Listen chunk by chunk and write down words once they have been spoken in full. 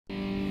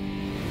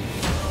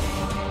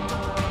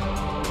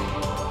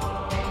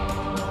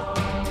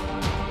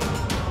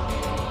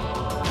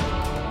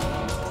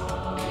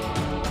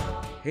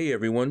Hey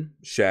everyone,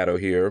 Shaedow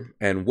here,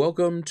 and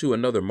welcome to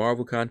another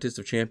Marvel Contest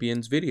of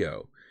Champions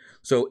video.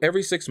 So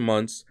every 6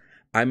 months,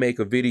 I make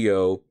a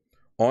video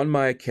on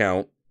my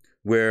account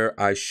where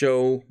I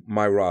show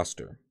my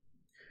roster.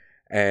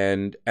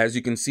 And as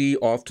you can see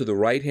off to the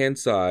right-hand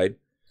side,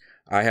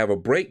 I have a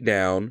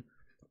breakdown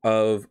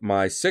of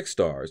my 6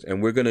 stars,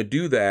 and we're going to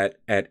do that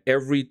at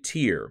every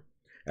tier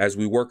as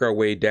we work our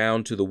way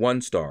down to the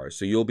 1 star.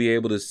 So you'll be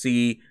able to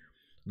see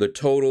the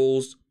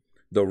totals,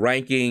 the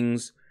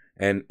rankings,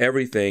 and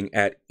everything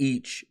at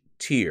each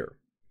tier.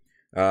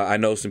 I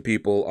know some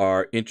people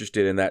are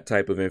interested in that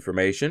type of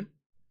information.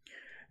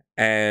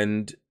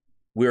 And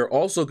we're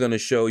also going to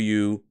show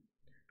you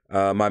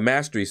my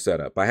mastery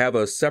setup. I have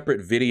a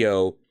separate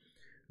video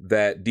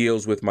that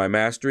deals with my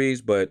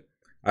masteries, but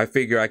I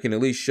figure I can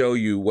at least show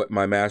you what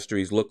my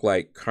masteries look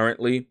like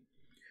currently.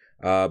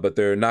 But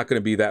they're not going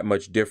to be that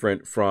much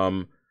different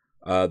from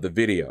the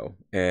video.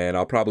 And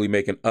I'll probably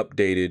make an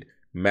updated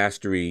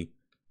mastery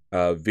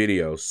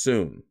video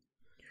soon.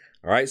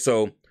 All right,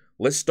 so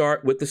let's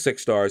start with the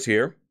 6 stars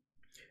here.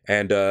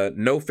 And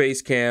no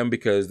face cam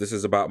because this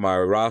is about my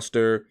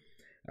roster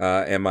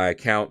and my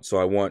account. So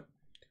I want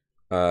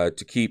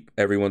to keep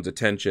everyone's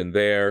attention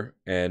there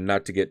and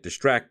not to get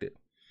distracted.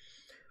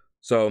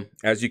 So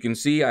as you can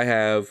see, I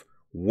have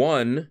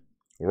 1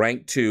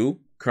 rank 2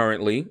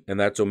 currently, and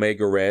that's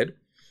Omega Red.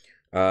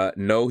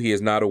 No, he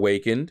is not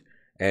awakened.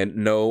 And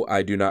no,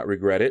 I do not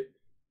regret it.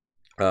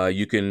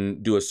 You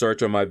can do a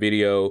search on my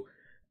video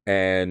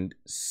and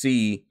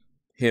see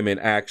him in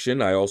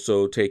action. I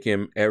also take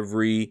him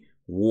every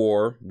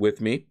war with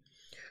me.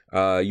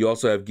 You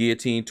also have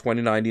Guillotine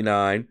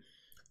 2099,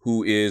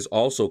 who is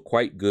also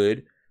quite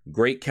good.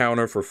 Great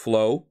counter for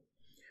Flow,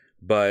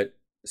 but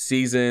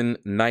season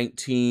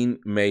 19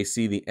 may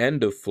see the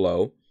end of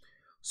Flow,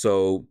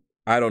 so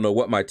I don't know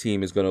what my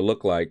team is going to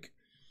look like.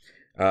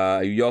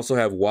 You also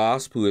have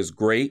Wasp, who is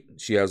great.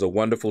 She has a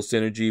wonderful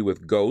synergy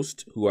with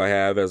Ghost, who I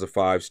have as a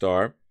 5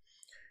 star.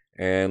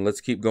 And let's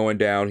keep going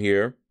down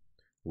here.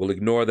 We'll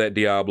ignore that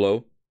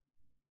Diablo.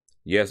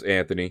 Yes,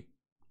 Anthony.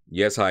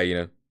 Yes,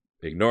 Hyena.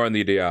 Ignoring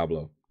the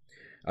Diablo.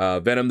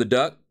 Venom the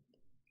Duck.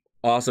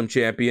 Awesome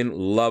champion.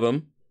 Love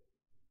him.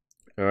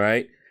 All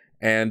right.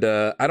 And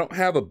I don't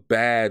have a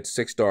bad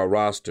 6-star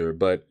roster,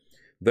 but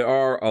there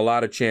are a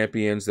lot of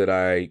champions that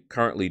I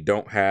currently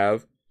don't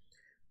have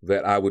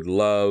that I would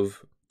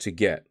love to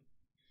get.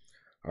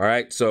 All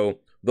right. So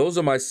those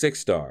are my 6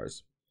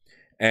 stars.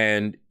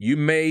 And you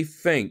may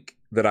think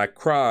that I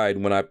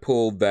cried when I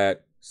pulled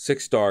that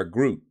 6-star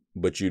Groot,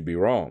 but you'd be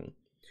wrong.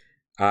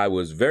 I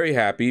was very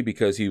happy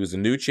because he was a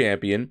new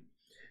champion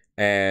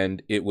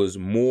and it was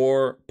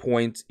more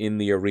points in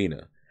the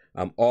arena.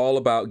 I'm all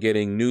about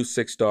getting new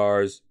 6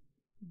 stars.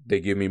 They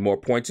give me more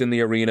points in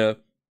the arena.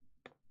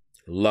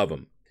 Love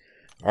them.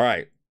 All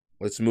right,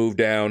 let's move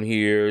down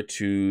here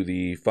to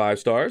the 5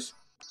 stars.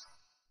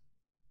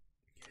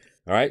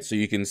 All right, so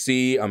you can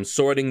see I'm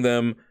sorting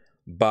them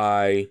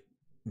by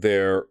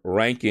their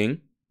ranking.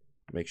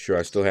 Make sure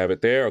I still have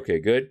it there. Okay,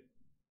 good.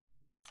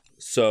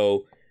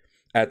 So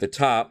at the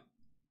top,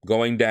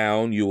 going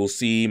down, you will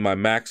see my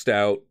maxed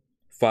out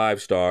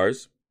 5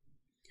 stars.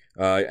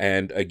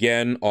 And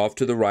again, off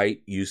to the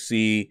right, you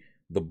see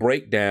the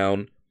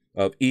breakdown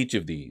of each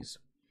of these.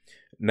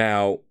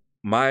 Now,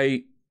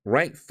 my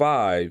rank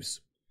 5s,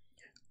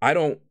 I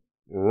don't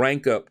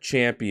rank up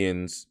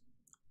champions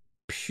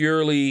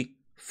purely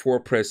for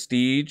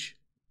prestige,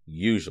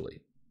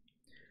 usually.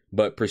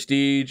 But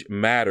prestige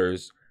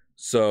matters,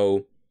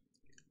 so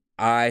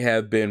I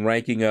have been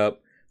ranking up.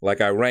 Like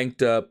I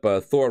ranked up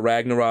Thor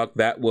Ragnarok.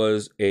 That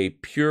was a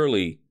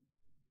purely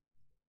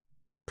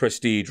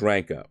prestige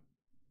rank up.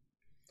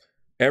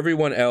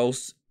 Everyone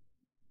else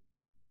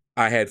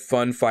I had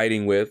fun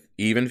fighting with,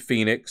 even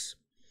Phoenix.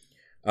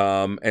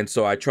 And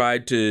so I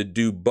tried to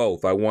do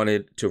both. I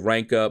wanted to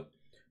rank up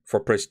for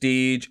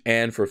prestige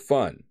and for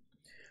fun.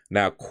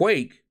 Now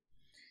Quake,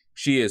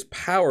 she is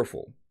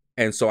powerful.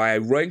 And so I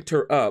ranked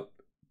her up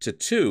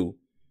to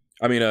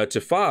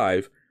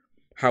 5.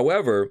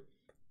 However,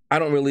 I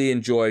don't really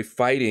enjoy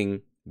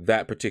fighting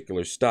that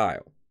particular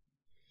style.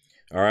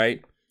 All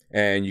right.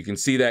 And you can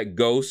see that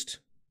Ghost,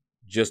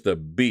 just a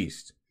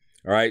beast.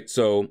 All right.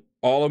 So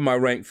all of my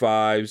rank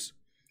 5s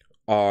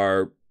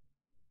are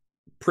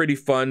pretty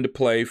fun to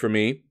play for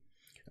me.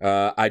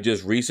 I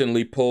just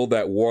recently pulled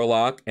that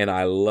Warlock and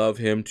I love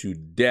him to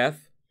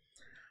death.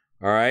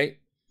 All right.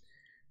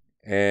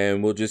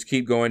 And we'll just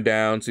keep going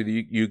down so that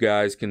you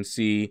guys can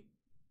see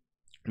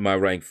my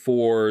rank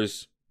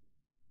 4s.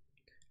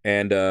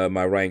 And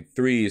my rank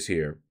 3s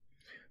here.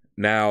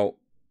 Now,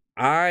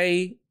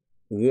 I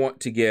want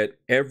to get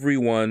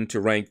everyone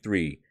to rank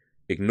 3.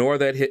 Ignore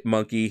that Hit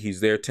Monkey. He's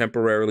there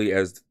temporarily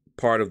as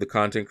part of the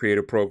content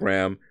creator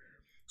program.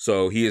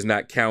 So he is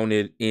not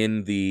counted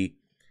in the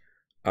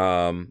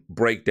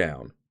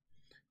breakdown.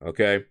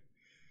 Okay.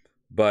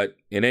 But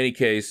in any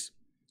case,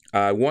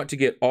 I want to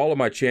get all of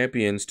my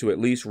champions to at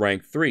least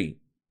rank 3.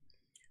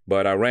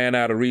 But I ran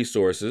out of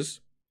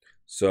resources.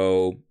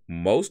 So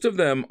most of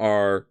them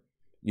are,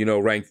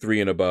 rank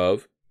 3 and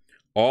above.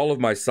 all of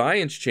my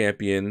science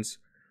champions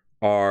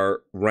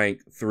are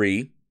rank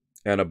 3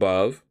 and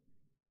above,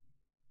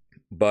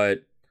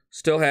 but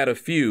still had a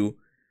few,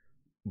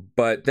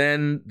 but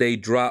then they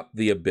dropped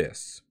the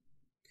Abyss.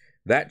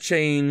 That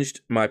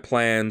changed my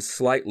plans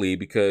slightly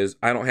because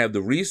I don't have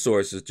the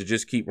resources to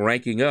just keep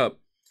ranking up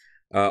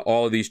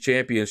all of these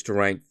champions to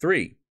rank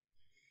 3.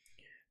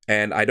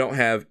 And I don't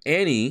have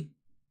any,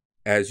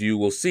 as you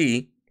will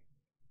see,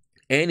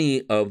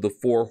 any of the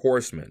 4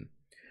 horsemen.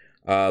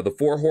 The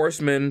 4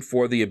 horsemen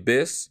for the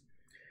Abyss,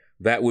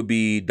 that would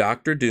be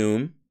Dr.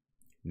 Doom,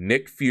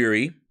 Nick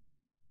Fury,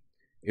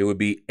 it would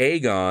be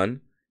Aegon,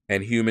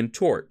 and Human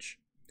Torch.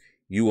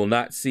 You will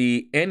not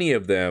see any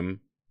of them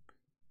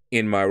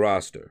in my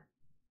roster.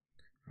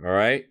 All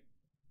right.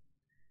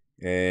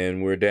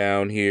 And we're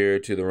down here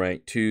to the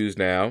rank 2s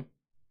now.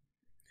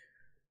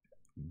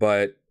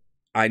 But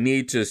I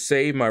need to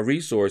save my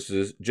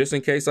resources just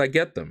in case I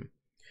get them.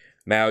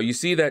 Now, you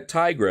see that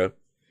Tigra,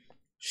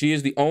 she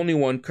is the only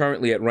one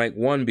currently at rank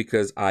 1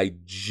 because I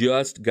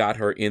just got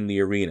her in the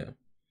arena.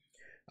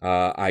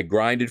 I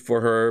grinded for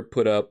her,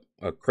 put up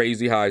a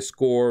crazy high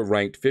score,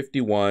 ranked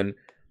 51,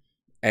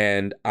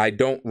 and I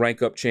don't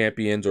rank up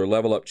champions or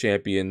level up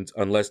champions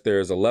unless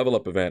there's a level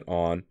up event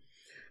on,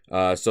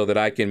 so that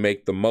I can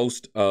make the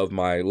most of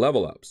my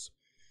level ups.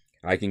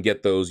 I can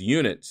get those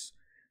units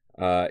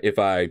if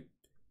I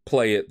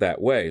play it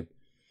that way.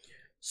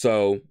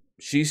 So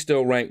she's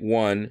still ranked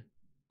 1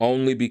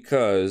 only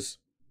because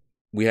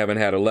we haven't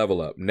had a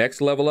level up.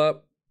 Next level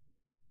up,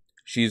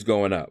 she's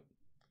going up.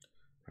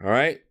 All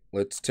right,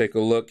 let's take a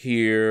look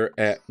here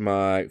at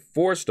my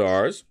 4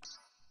 stars.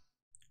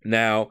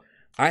 Now,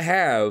 I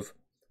have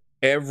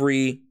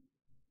every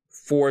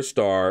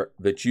 4-star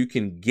that you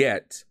can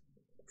get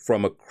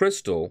from a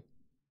crystal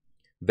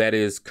that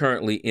is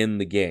currently in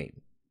the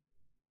game.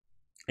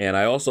 And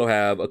I also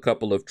have a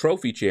couple of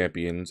trophy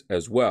champions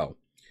as well.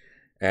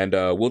 And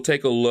we'll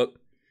take a look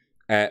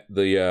at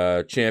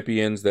the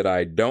champions that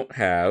I don't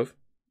have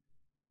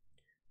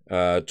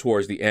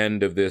towards the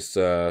end of this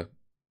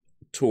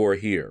tour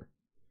here.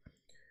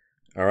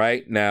 All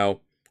right, now,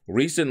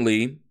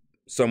 recently,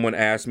 someone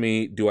asked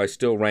me, do I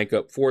still rank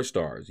up 4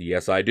 stars?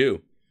 Yes, I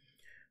do.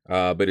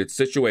 But it's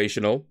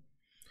situational.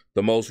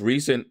 The most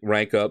recent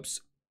rank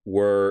ups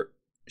were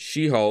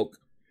She-Hulk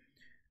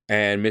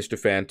and Mr.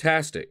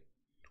 Fantastic.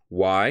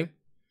 Why?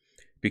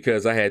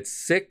 Because I had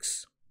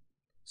 6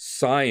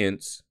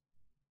 science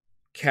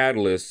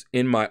catalysts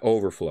in my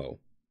overflow.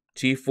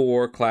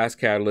 T4 class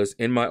catalysts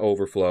in my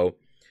overflow.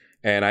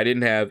 And I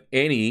didn't have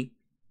any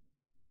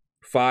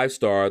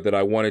 5-star that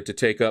I wanted to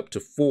take up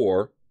to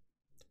 4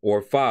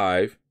 or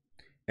 5,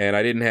 and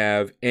I didn't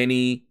have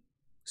any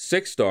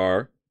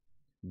 6-star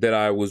that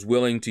I was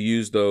willing to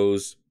use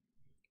those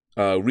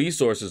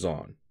resources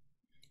on.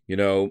 You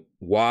know,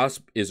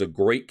 Wasp is a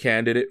great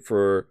candidate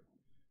for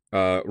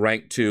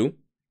rank 2,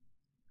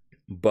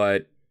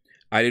 but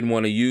I didn't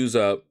want to use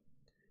up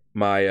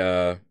my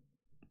T2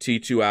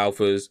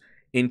 alphas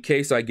in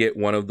case I get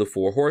one of the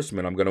 4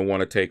 horsemen. I'm going to want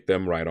to take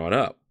them right on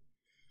up.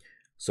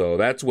 So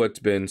that's what's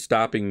been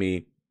stopping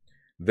me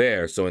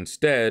there. So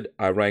instead,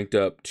 I ranked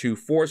up 2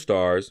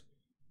 4-stars,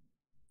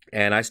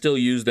 and I still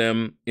use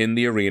them in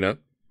the arena.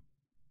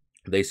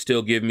 They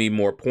still give me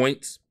more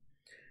points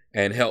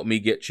and help me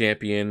get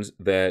champions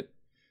that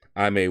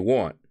I may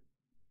want.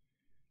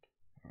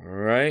 All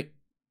right.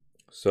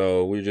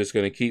 So we're just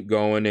going to keep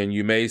going, and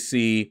you may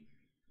see,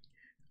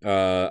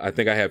 I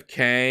think I have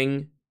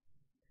Kang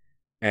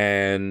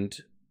and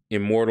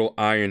Immortal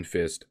Iron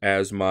Fist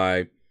as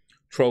my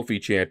trophy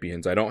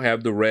champions. I don't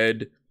have the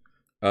red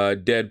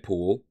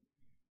Deadpool.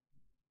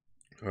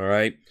 All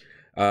right.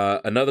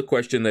 Another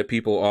question that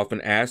people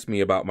often ask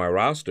me about my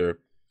roster,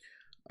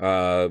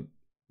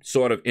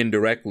 sort of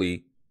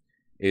indirectly,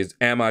 is,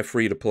 am I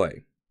free to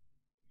play?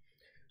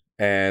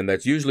 And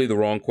that's usually the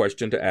wrong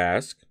question to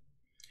ask.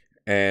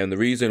 And the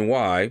reason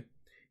why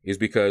is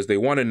because they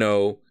want to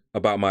know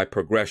about my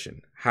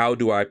progression. How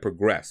do I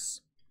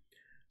progress?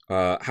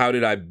 How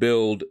did I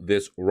build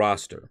this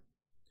roster?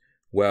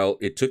 Well,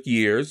 it took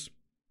years,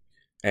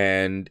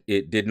 and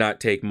it did not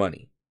take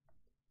money.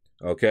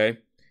 Okay?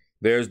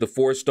 There's the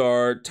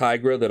 4-star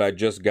Tigra that I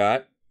just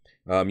got.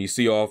 You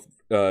see off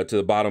to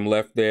the bottom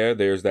left there,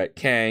 there's that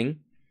Kang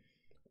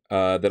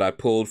that I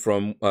pulled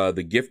from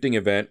the gifting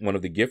event, one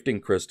of the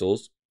gifting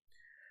crystals.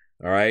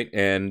 All right?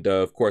 And,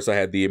 of course, I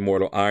had the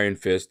Immortal Iron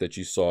Fist that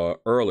you saw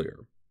earlier.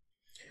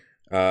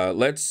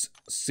 Let's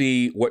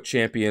see what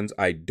champions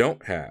I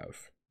don't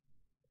have.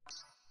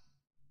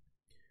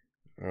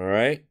 All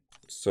right?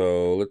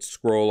 So let's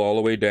scroll all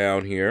the way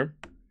down here,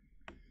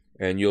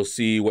 and you'll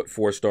see what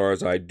 4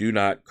 stars I do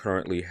not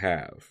currently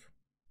have.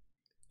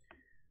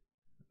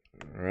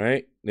 All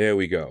right, there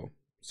we go.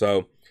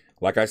 So,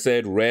 like I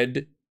said,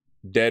 red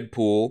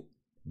Deadpool,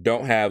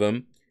 don't have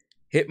him.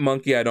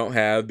 Hitmonkey I don't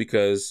have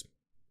because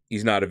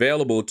he's not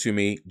available to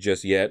me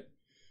just yet,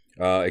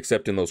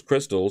 except in those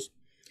crystals.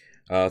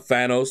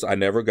 Thanos I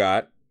never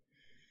got.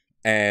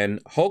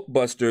 And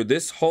Hulkbuster,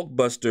 this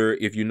Hulkbuster,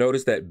 if you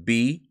notice that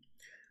B,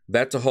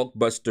 that's a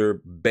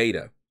Hulkbuster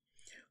beta.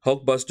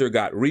 Hulkbuster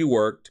got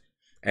reworked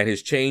and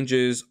his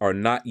changes are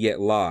not yet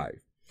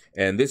live.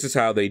 And this is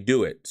how they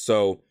do it.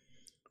 So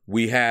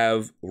we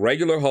have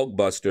regular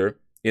Hulkbuster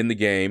in the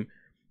game,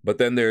 but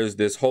then there's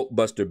this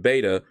Hulkbuster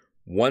beta.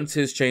 Once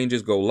his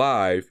changes go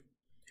live,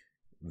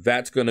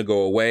 that's going to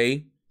go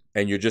away,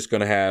 and you're just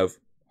going to have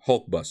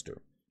Hulkbuster.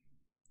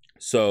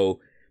 So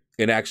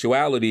in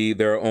actuality,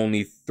 there are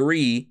only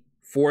 3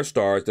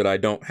 4-stars that I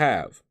don't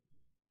have.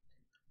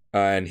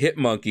 And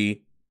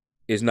Hitmonkey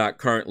is not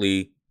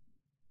currently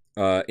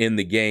in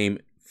the game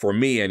for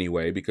me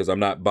anyway, because I'm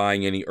not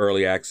buying any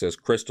early access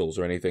crystals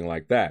or anything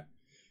like that.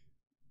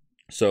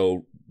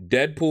 So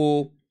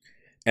Deadpool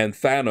and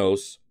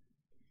Thanos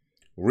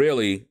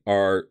really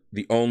are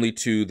the only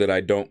 2 that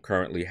I don't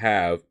currently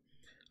have.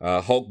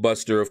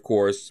 Hulkbuster, of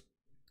course,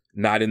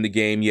 not in the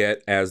game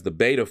yet as the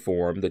beta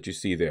form that you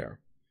see there.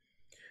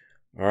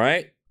 All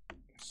right,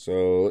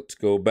 so let's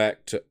go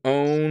back to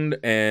owned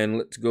and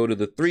let's go to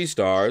the 3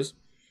 stars.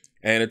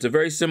 And it's a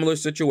very similar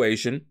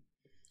situation.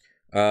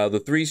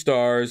 The 3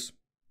 stars,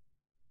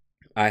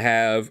 I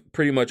have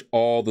pretty much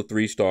all the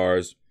 3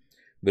 stars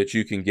that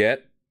you can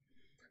get.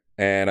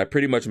 And I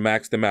pretty much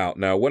maxed them out.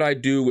 Now, what I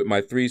do with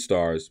my 3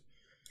 stars,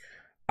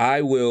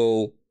 I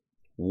will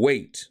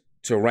wait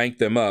to rank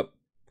them up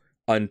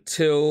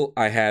until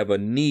I have a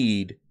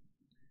need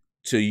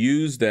to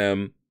use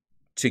them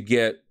to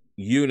get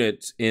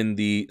units in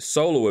the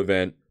solo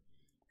event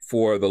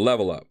for the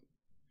level up.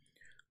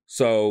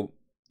 So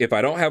if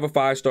I don't have a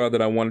 5-star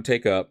that I want to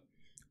take up,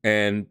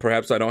 and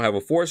perhaps I don't have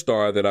a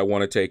 4-star that I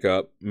want to take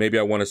up, maybe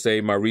I want to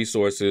save my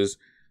resources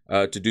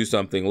to do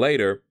something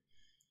later,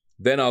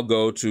 then I'll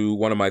go to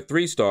one of my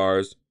 3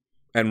 stars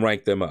and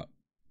rank them up.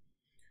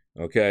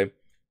 Okay,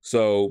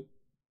 so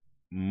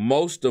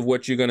most of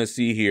what you're going to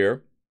see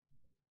here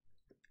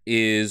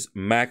is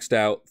maxed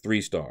out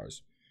 3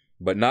 stars,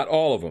 but not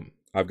all of them.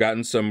 I've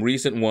gotten some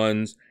recent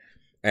ones,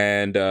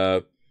 and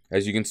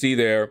as you can see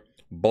there,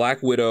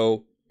 Black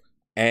Widow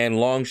and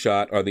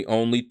Longshot are the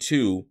only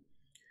 2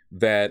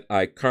 that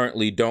I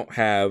currently don't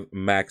have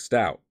maxed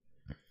out.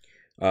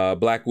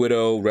 Black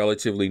Widow,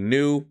 relatively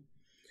new,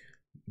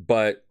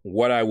 but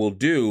what I will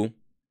do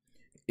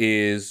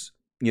is,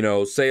 you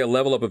know, say a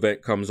level up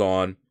event comes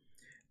on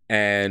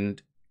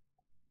and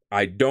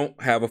I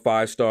don't have a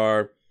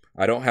 5-star,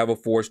 I don't have a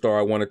 4-star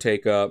I want to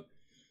take up,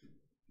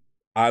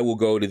 I will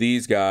go to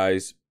these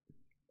guys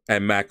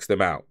and max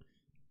them out.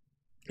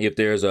 If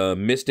there's a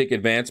mystic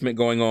advancement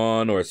going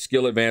on or a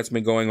skill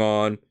advancement going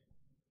on,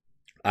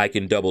 I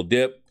can double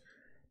dip.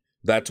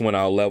 That's when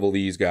I'll level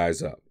these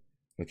guys up.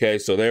 Okay,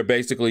 so they're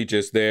basically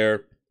just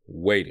there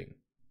waiting.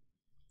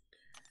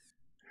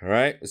 All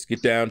right, let's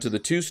get down to the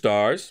 2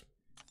 stars.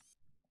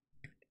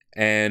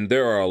 And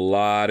there are a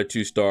lot of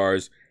 2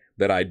 stars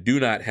that I do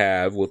not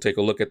have. We'll take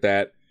a look at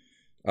that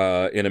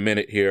in a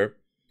minute here.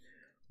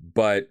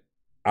 But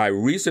I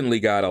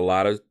recently got a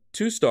lot of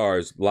 2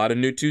 stars, a lot of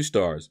new 2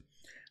 stars.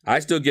 I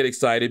still get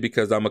excited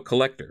because I'm a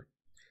collector.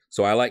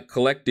 So I like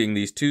collecting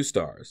these 2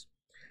 stars.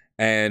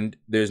 And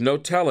there's no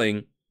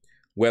telling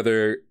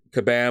whether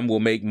Kabam will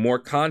make more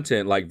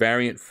content like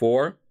Variant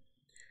 4,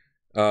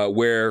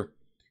 where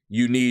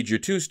you need your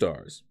 2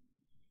 stars.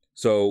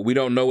 So we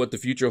don't know what the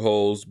future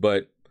holds,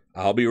 but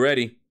I'll be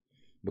ready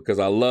because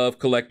I love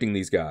collecting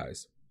these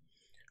guys.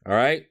 All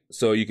right,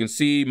 so you can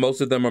see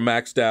most of them are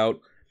maxed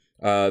out.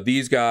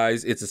 These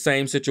guys, it's the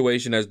same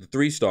situation as the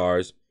 3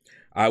 stars.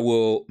 I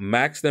will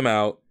max them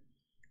out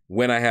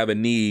when I have a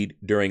need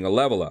during a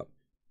level up.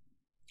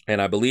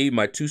 And I believe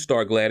my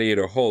 2-star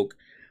Gladiator Hulk,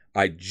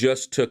 I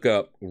just took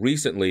up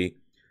recently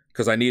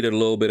because I needed a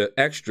little bit of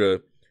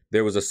extra.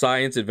 There was a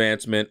science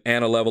advancement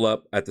and a level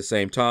up at the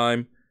same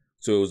time,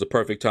 so it was a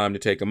perfect time to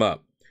take him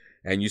up.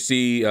 And you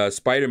see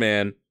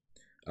Spider-Man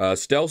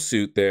stealth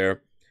suit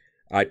there.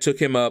 I took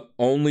him up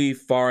only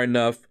far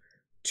enough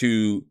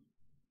to,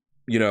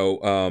 you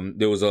know,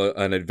 there was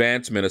an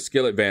advancement, a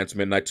skill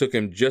advancement, and I took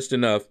him just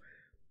enough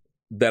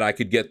that I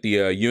could get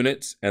the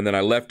units, and then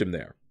I left him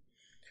there.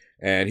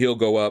 And he'll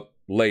go up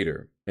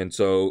later. And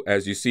so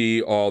as you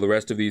see all the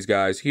rest of these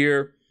guys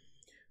here,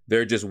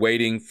 they're just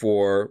waiting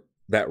for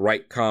that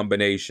right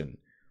combination.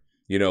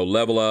 You know,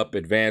 level up,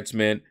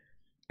 advancement,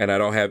 and I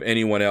don't have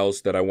anyone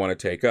else that I want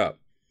to take up.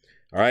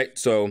 All right,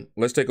 so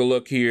let's take a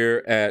look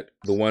here at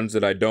the ones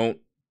that I don't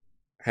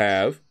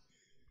have.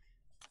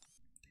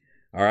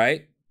 All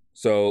right,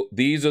 so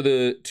these are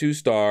the 2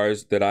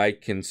 stars that I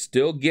can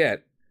still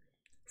get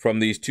from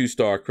these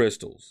 2-star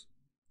crystals.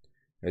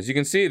 As you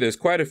can see, there's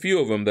quite a few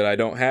of them that I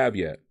don't have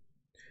yet.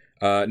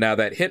 Now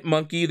that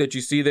Hitmonkey that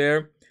you see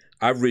there,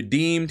 I've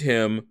redeemed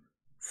him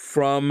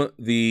from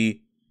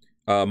the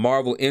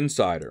Marvel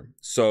Insider.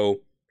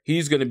 So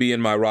he's going to be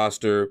in my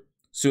roster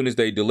soon as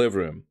they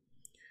deliver him.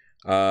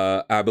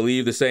 I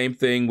believe the same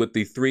thing with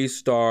the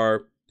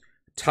 3-star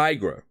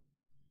Tigra.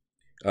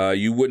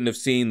 You wouldn't have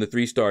seen the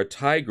 3-star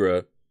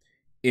Tigra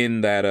in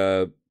that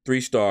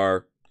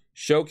 3-star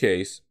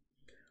showcase,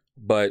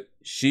 but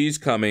she's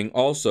coming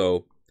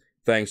also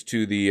thanks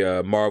to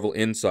the Marvel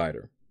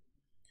Insider.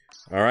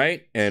 All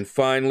right, and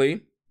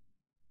finally,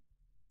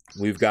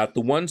 we've got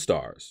the 1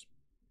 stars.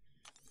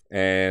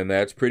 And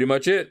that's pretty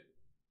much it.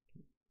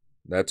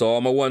 That's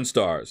all my 1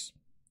 stars.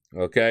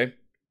 Okay?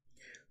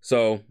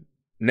 So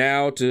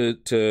now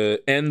to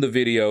end the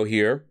video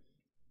here,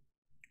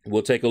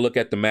 we'll take a look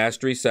at the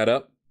mastery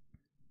setup.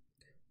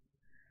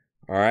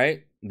 All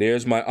right,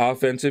 there's my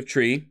offensive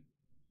tree.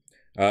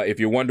 If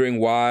you're wondering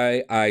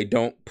why I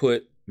don't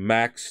put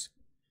max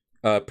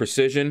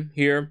precision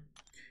here,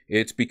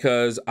 it's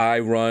because I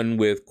run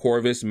with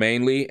Corvus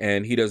mainly,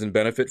 and he doesn't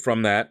benefit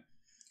from that.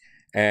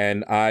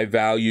 And I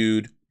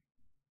valued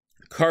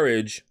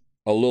courage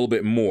a little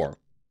bit more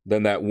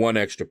than that 1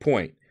 extra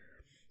point.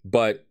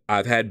 But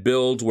I've had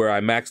builds where I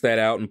max that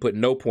out and put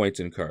no points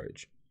in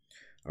courage.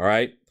 All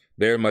right,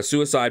 there are my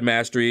suicide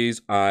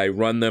masteries. I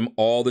run them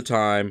all the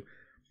time,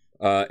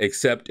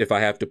 except if I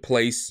have to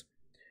place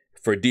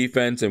for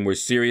defense and we're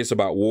serious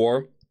about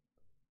war,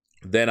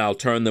 then I'll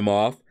turn them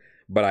off.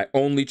 But I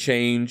only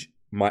change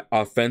my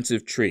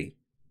offensive tree.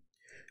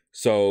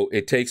 So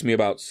it takes me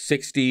about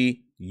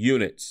 60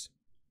 units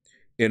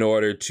in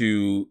order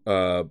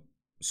to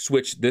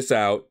switch this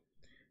out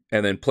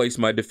and then place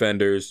my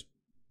defenders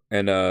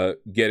and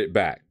get it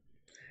back.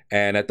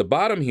 And at the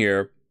bottom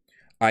here,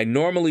 I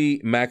normally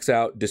max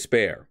out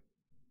despair,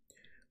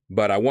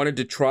 but I wanted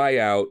to try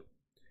out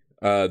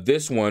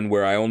this one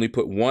where I only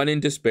put 1 in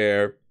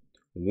despair,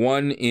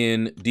 1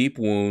 in deep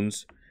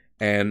wounds,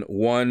 and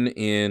 1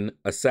 in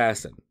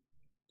assassin.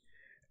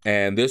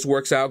 And this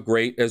works out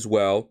great as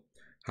well.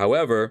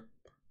 However,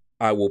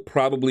 I will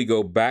probably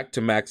go back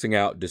to maxing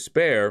out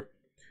despair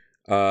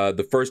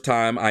the first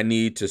time I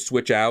need to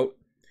switch out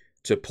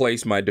to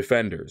place my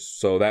defenders.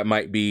 So that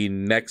might be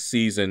next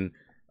season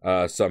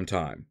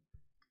sometime.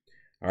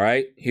 All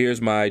right,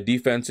 here's my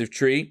defensive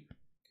tree.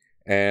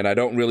 And I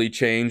don't really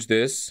change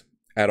this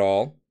at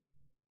all.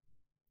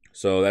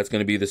 So that's going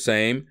to be the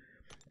same.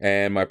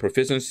 And my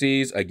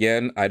proficiencies,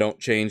 again, I don't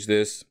change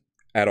this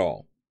at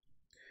all.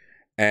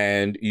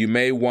 And you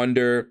may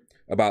wonder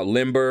about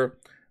limber.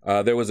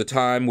 There was a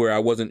time where I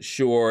wasn't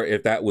sure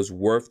if that was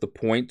worth the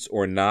points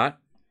or not.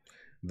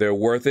 They're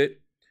worth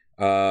it.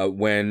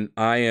 When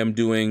I am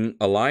doing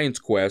Alliance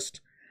Quest,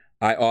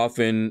 I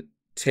often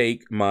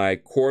take my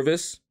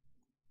Corvus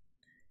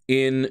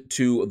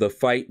into the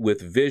fight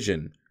with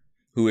Vision,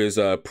 who is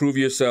Prove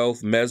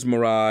Yourself,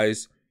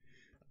 Mesmerize,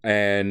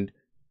 and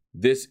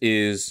this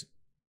is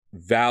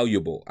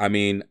valuable. I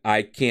mean,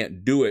 I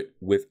can't do it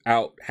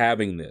without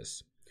having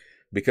this,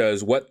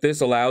 because what this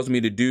allows me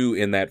to do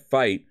in that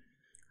fight,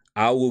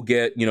 I will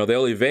get,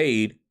 they'll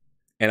evade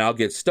and I'll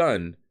get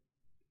stunned.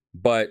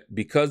 But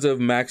because of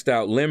maxed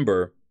out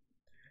limber,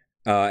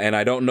 and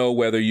I don't know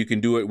whether you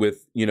can do it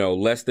with,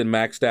 less than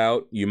maxed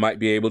out, you might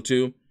be able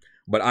to,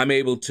 but I'm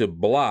able to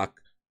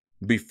block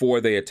before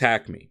they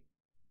attack me.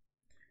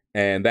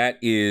 And that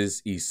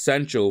is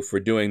essential for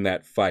doing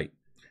that fight.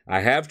 I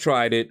have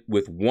tried it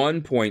with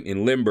 1 point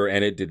in limber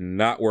and it did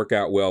not work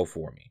out well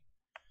for me.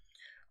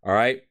 All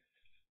right.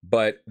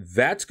 But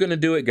that's going to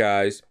do it,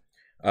 guys.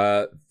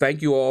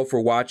 Thank you all for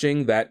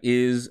watching. That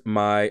is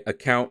my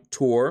account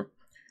tour.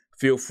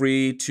 Feel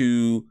free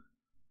to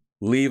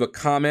leave a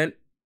comment,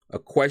 a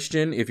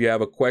question. If you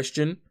have a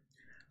question,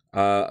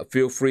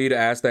 feel free to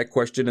ask that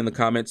question in the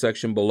comment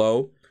section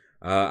below.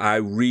 I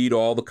read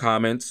all the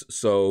comments,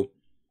 so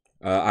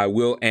I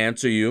will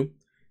answer you.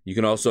 You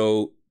can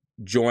also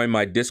join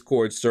my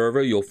Discord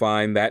server. You'll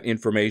find that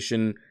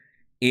information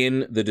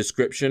in the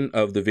description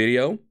of the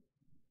video.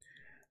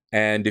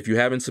 And if you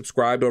haven't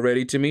subscribed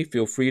already to me,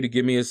 feel free to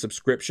give me a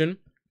subscription.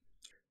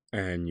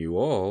 And you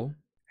all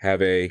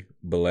have a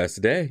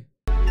blessed day.